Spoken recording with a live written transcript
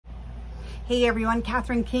Hey everyone,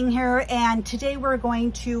 Catherine King here, and today we're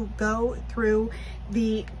going to go through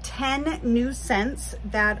the 10 new scents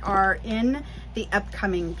that are in the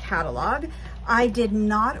upcoming catalog. I did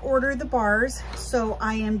not order the bars, so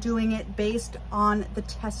I am doing it based on the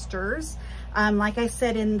testers. Like I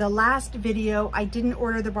said in the last video, I didn't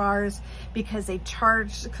order the bars because they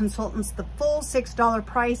charged consultants the full $6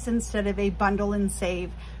 price instead of a bundle and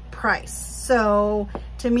save price. So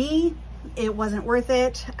to me, it wasn't worth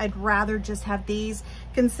it. I'd rather just have these,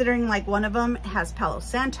 considering like one of them has Palo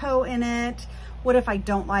Santo in it. What if I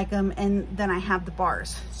don't like them and then I have the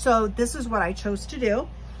bars? So this is what I chose to do.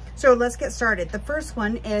 So let's get started. The first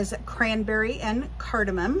one is cranberry and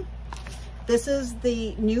cardamom. This is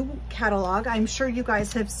the new catalog. I'm sure you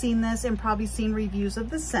guys have seen this and probably seen reviews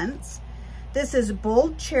of the scents. This is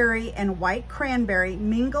bold cherry and white cranberry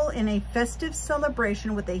mingle in a festive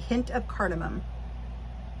celebration with a hint of cardamom.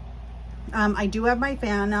 I do have my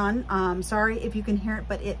fan on. Sorry if you can hear it,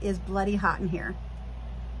 but it is bloody hot in here.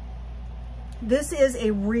 This is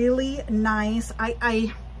a really nice,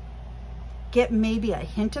 I get maybe a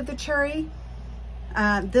hint of the cherry.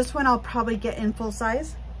 This one I'll probably get in full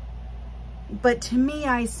size. But to me,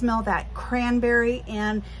 I smell that cranberry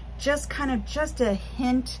and just a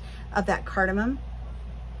hint of that cardamom.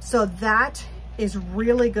 So that is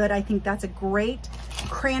really good. I think that's a great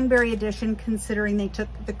cranberry addition, considering they took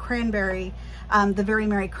the cranberry, the Very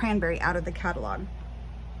Merry Cranberry, out of the catalog.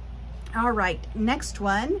 All right, next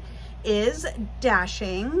one is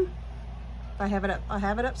Dashing. If I have it up, I'll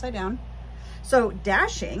have it upside down. So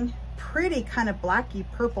Dashing, pretty kind of blacky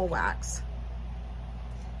purple wax.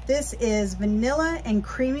 This is vanilla and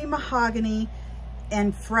creamy mahogany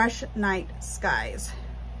and fresh night skies.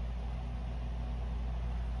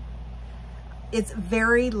 It's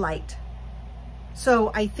very light.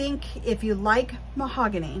 So I think if you like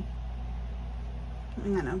mahogany,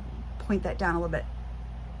 I'm gonna point that down a little bit.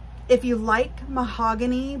 If you like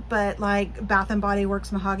mahogany, but like Bath and Body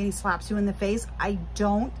Works mahogany slaps you in the face, I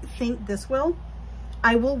don't think this will.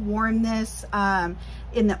 I will warm this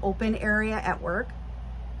in the open area at work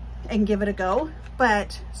and give it a go.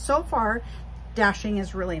 But so far, Dashing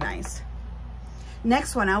is really nice.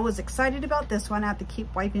 Next one, I was excited about this one. I have to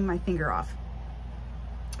keep wiping my finger off.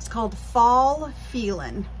 It's called Fall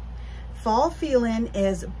Feelin'. Fall Feelin'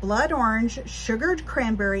 is blood orange, sugared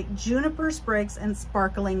cranberry, juniper sprigs, and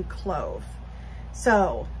sparkling clove.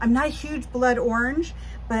 So I'm not a huge blood orange,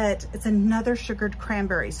 but it's another sugared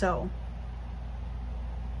cranberry. So,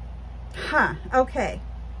 okay.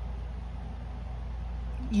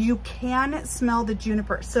 You can smell the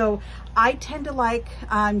juniper. So I tend to like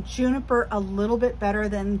juniper a little bit better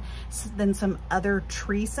than some other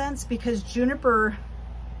tree scents, because juniper,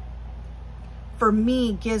 for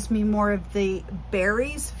me, gives me more of the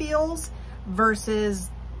berries feels versus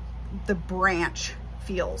the branch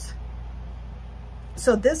feels.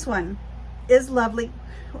 So this one is lovely.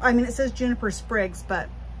 I mean, it says juniper sprigs, but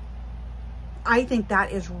I think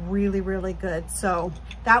that is really, really good. So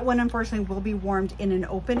that one, unfortunately, will be warmed in an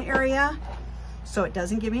open area, so it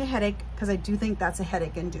doesn't give me a headache, because I do think that's a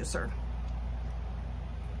headache inducer.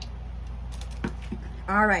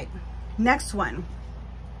 All right, next one.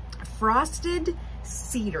 Frosted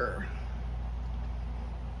Cedar.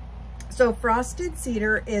 So Frosted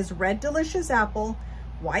Cedar is red delicious apple,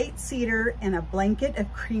 white cedar, and a blanket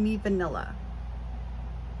of creamy vanilla.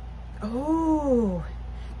 Oh,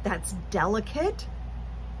 that's delicate.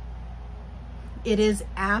 It is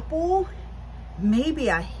apple, maybe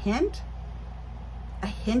a hint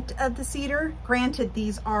of the cedar. Granted,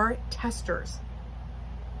 these are testers.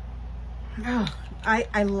 Oh,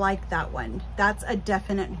 I like that one. That's a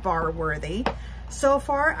definite bar worthy. So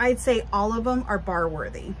far, I'd say all of them are bar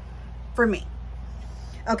worthy for me.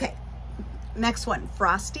 Okay, next one,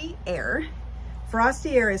 Frosty Air.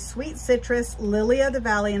 Frosty Air is sweet citrus, lily of the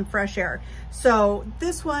valley, and fresh air. So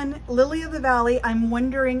this one, lily of the valley, I'm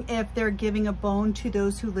wondering if they're giving a bone to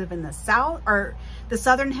those who live in the south or the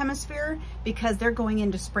southern hemisphere, because they're going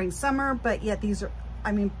into spring, summer, but yet these are,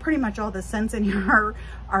 I mean, pretty much all the scents in here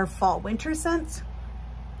are fall, winter scents.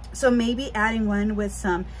 So maybe adding one with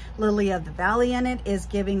some lily of the valley in it is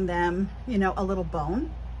giving them, you know, a little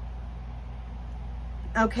bone.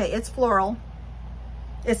 Okay, it's floral.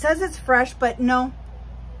 It says it's fresh, but no,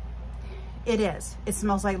 it is. It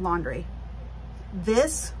smells like laundry.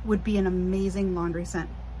 This would be an amazing laundry scent.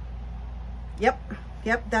 Yep,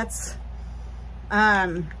 that's,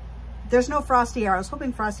 there's no Frosty Air. I was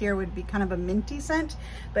hoping Frosty Air would be kind of a minty scent,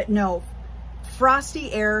 but no.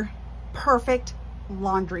 Frosty Air, perfect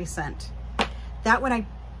laundry scent. That one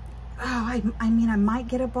I mean, I might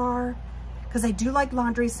get a bar, because I do like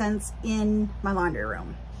laundry scents in my laundry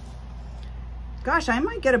room. Gosh, I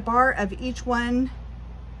might get a bar of each one,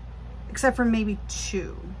 except for maybe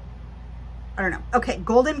 2. I don't know. Okay,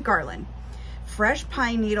 Golden Garland. Fresh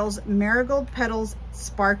pine needles, marigold petals,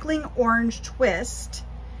 sparkling orange twist,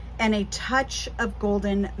 and a touch of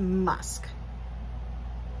golden musk.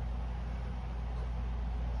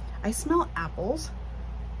 I smell apples.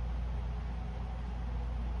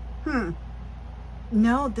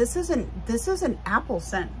 No, this is an apple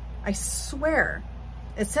scent. I swear.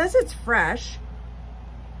 It says it's fresh.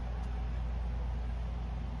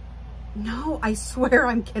 No, I swear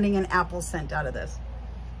I'm getting an apple scent out of this.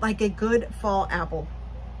 Like a good fall apple.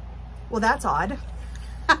 Well, that's odd.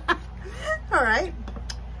 All right.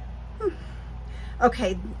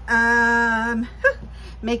 Okay.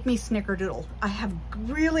 Make me snickerdoodle. I have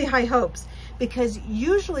really high hopes because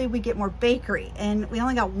usually we get more bakery and we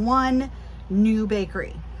only got 1 new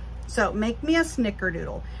bakery. So make me a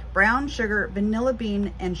snickerdoodle. Brown sugar, vanilla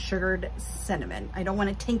bean, and sugared cinnamon. I don't want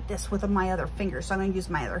to taint this with my other finger, so I'm going to use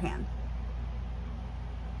my other hand.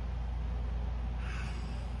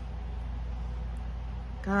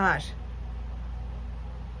 Gosh.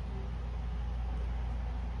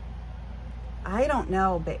 I don't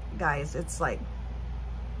know, guys. It's like...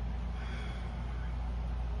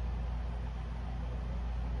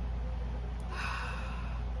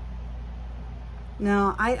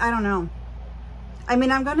 No, I don't know. I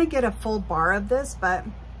mean, I'm going to get a full bar of this, but...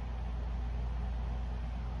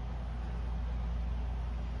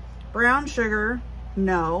 Brown sugar,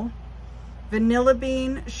 no. Vanilla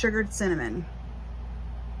bean, sugared cinnamon.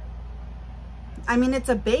 I mean, it's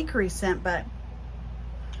a bakery scent, but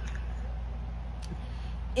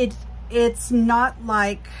it's not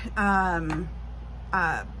like Happy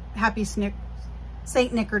Saint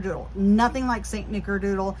Nickerdoodle. Nothing like Saint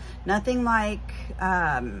Nickerdoodle. Nothing like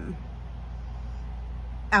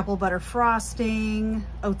apple butter frosting,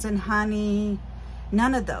 oats and honey.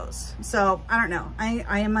 None of those. So I don't know.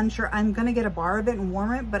 I am unsure. I'm gonna get a bar of it and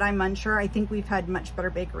warm it, but I'm unsure. I think we've had much better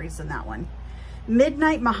bakeries than that one.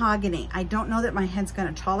 Midnight Mahogany. I don't know that my head's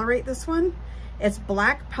gonna tolerate this one. It's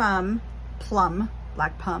black plum,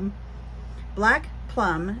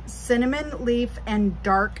 cinnamon leaf, and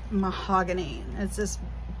dark mahogany. It's this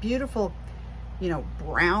beautiful, you know,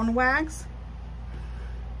 brown wax.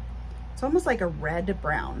 It's almost like a red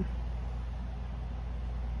brown.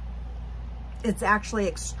 It's actually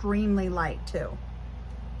extremely light too.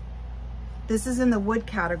 This is in the wood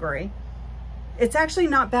category. It's actually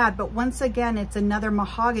not bad, but once again, it's another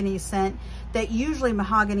mahogany scent that usually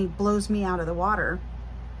mahogany blows me out of the water.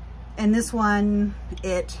 And this one,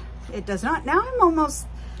 it does not. Now I'm almost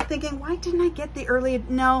thinking, why didn't I get the early?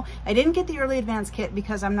 No, I didn't get the early advance kit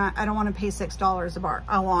because I don't want to pay $6 a bar.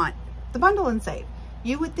 I want the bundle and save.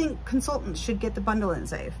 You would think consultants should get the bundle and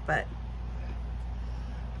save, but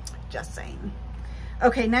just saying.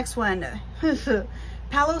 Okay, next one.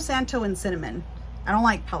 Palo Santo and cinnamon. I don't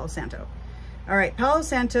like Palo Santo. All right, Palo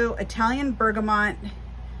Santo, Italian bergamot,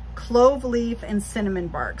 clove leaf, and cinnamon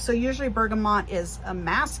bark. So usually bergamot is a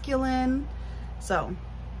masculine. So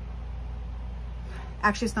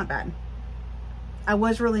actually it's not bad. I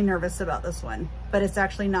was really nervous about this one, but it's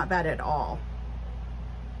actually not bad at all.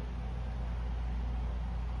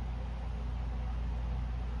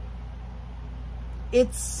 It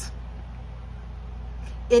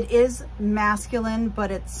is masculine, but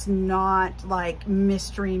it's not like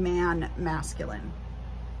mystery man masculine.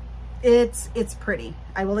 It's pretty.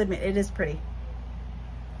 I will admit it is pretty.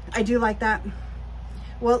 I do like that.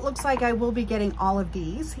 Well, it looks like I will be getting all of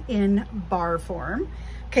these in bar form.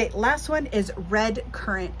 Okay, last one is red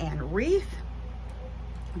currant and wreath.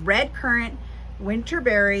 Red currant, winter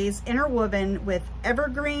berries, interwoven with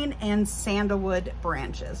evergreen and sandalwood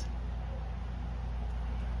branches.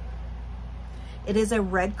 It is a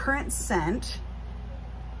red currant scent.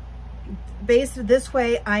 Based this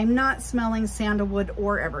way, I'm not smelling sandalwood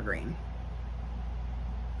or evergreen.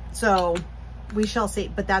 So we shall see,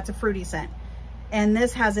 but that's a fruity scent. And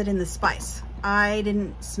this has it in the spice. I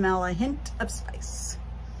didn't smell a hint of spice.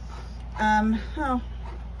 Oh,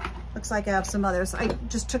 looks like I have some others. I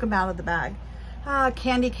just took them out of the bag.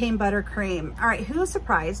 Candy cane buttercream. All right, who was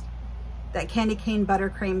surprised that candy cane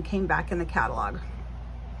buttercream came back in the catalog?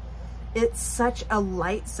 It's such a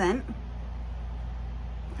light scent.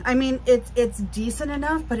 I mean, it's decent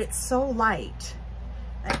enough, but it's so light.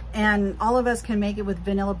 And all of us can make it with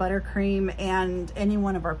vanilla buttercream and any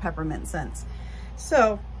one of our peppermint scents.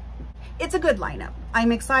 So it's a good lineup.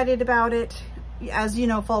 I'm excited about it. As you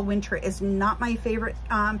know, fall winter is not my favorite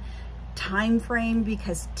time frame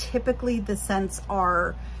because typically the scents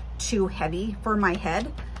are too heavy for my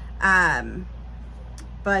head.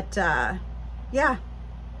 Yeah.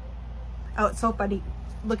 Oh, it's so funny.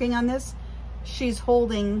 Looking on this, she's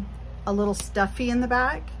holding a little stuffy in the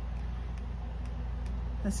back.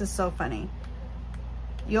 This is so funny.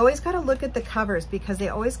 You always got to look at the covers because they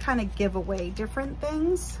always kind of give away different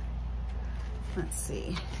things. Let's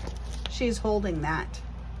see. She's holding that.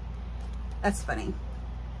 That's funny.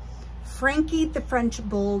 Frankie the French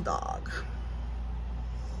Bulldog.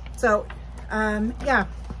 So, yeah,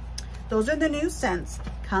 those are the new scents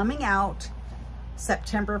coming out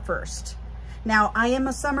September 1st. Now, I am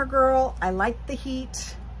a summer girl. I like the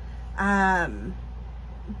heat.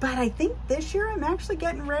 But I think this year I'm actually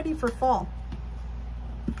getting ready for fall.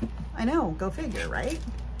 I know, go figure, right?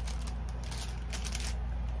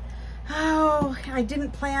 Oh, I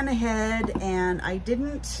didn't plan ahead and I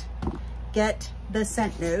didn't get the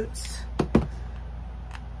scent notes.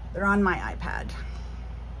 They're on my iPad.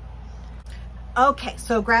 Okay,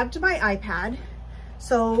 so grabbed my iPad.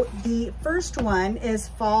 So the first one is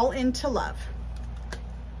Fall into Love.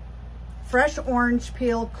 Fresh orange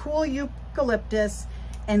peel, cool eucalyptus,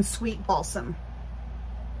 and sweet balsam.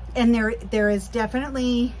 And there is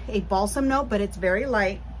definitely a balsam note, but it's very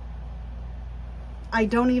light. I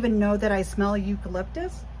don't even know that I smell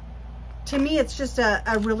eucalyptus. To me, it's just a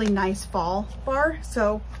really nice fall bar.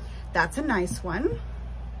 So that's a nice one.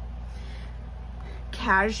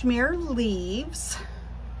 Cashmere Leaves,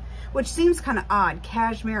 which seems kind of odd,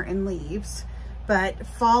 cashmere and leaves, but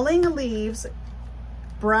Falling Leaves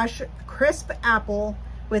Brush Crisp Apple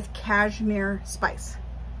with Cashmere Spice.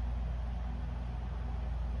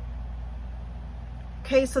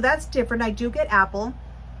 Okay, so that's different. I do get apple.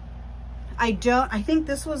 I think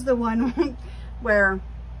this was the one where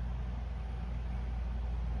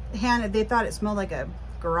Hannah, they thought it smelled like a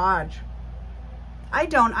garage. I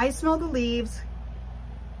don't. I smell the leaves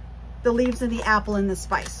and the apple and the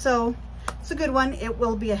spice. So it's a good one. It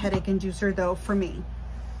will be a headache inducer though for me.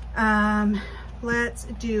 Let's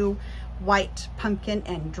do White Pumpkin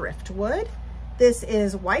and Driftwood. This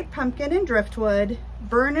is White Pumpkin and Driftwood,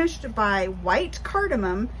 burnished by white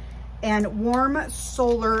cardamom and warm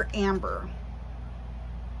solar amber.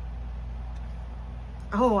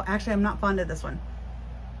 Oh, actually, I'm not fond of this one.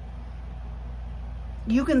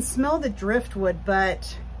 You can smell the driftwood,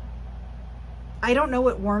 but I don't know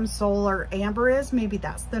what warm solar amber is. Maybe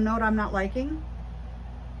that's the note I'm not liking.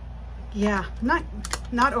 Yeah,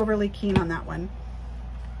 not overly keen on that one.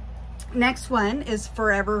 Next one is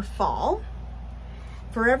Forever Fall.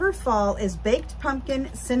 Forever Fall is baked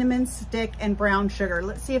pumpkin, cinnamon stick, and brown sugar.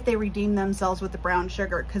 Let's see if they redeem themselves with the brown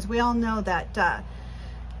sugar, because we all know that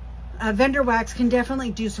Vendor Wax can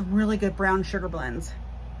definitely do some really good brown sugar blends.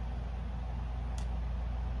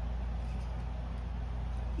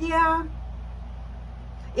 Yeah,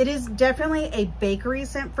 it is definitely a bakery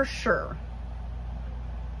scent for sure.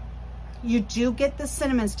 You do get the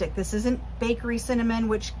cinnamon stick. This isn't bakery cinnamon,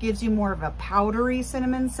 which gives you more of a powdery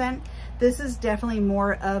cinnamon scent. This is definitely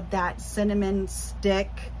more of that cinnamon stick,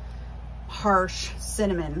 harsh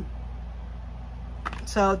cinnamon.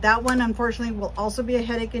 So that one, unfortunately, will also be a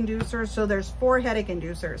headache inducer. So there's 4 headache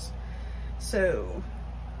inducers. So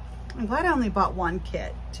I'm glad I only bought 1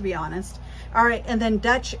 kit, to be honest. All right, and then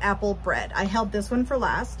Dutch Apple Bread. I held this one for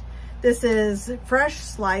last. This is fresh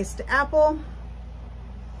sliced apple,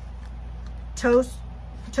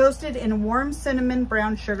 toasted in warm cinnamon,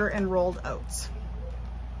 brown sugar, and rolled oats.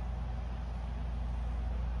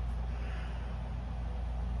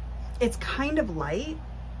 It's kind of light.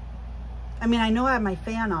 I mean, I know I have my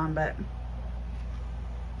fan on, but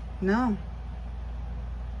no.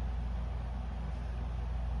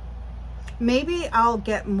 Maybe I'll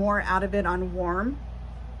get more out of it on warm.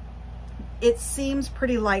 It seems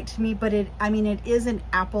pretty light to me, but I mean, it is an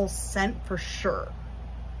apple scent for sure.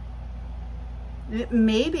 It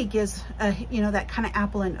maybe gives a, you know, that kind of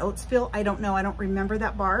apple and oats feel. I don't know. I don't remember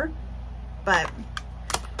that bar, but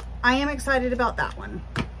I am excited about that one.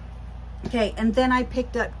 Okay, and then I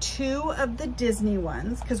picked up 2 of the Disney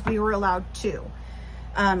ones because we were allowed 2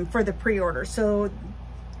 for the pre-order. So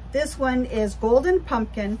this one is Golden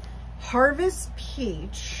Pumpkin, Harvest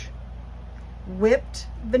Peach, Whipped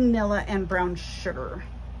Vanilla, and Brown Sugar.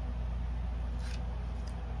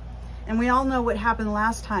 And we all know what happened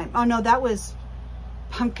last time. Oh no, that was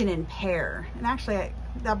Pumpkin and Pear. And actually,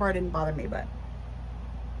 that bar didn't bother me, but.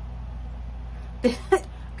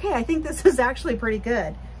 Okay, I think this is actually pretty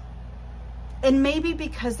good. And maybe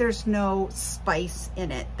because there's no spice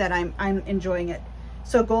in it that I'm enjoying it.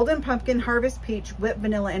 So Golden Pumpkin, Harvest Peach, Whipped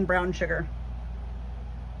Vanilla, and Brown Sugar.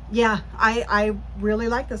 Yeah, I really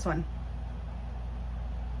like this one.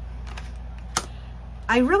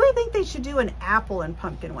 I really think they should do an apple and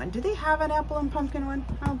pumpkin one. Do they have an apple and pumpkin one?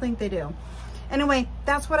 I don't think they do. Anyway,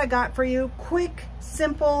 that's what I got for you. Quick,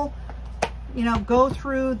 simple, you know, go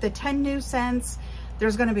through the 10 new scents.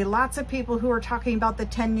 There's going to be lots of people who are talking about the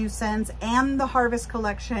 10 new scents and the Harvest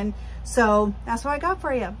collection. So that's what I got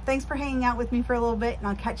for you. Thanks for hanging out with me for a little bit, and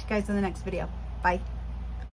I'll catch you guys in the next video. Bye.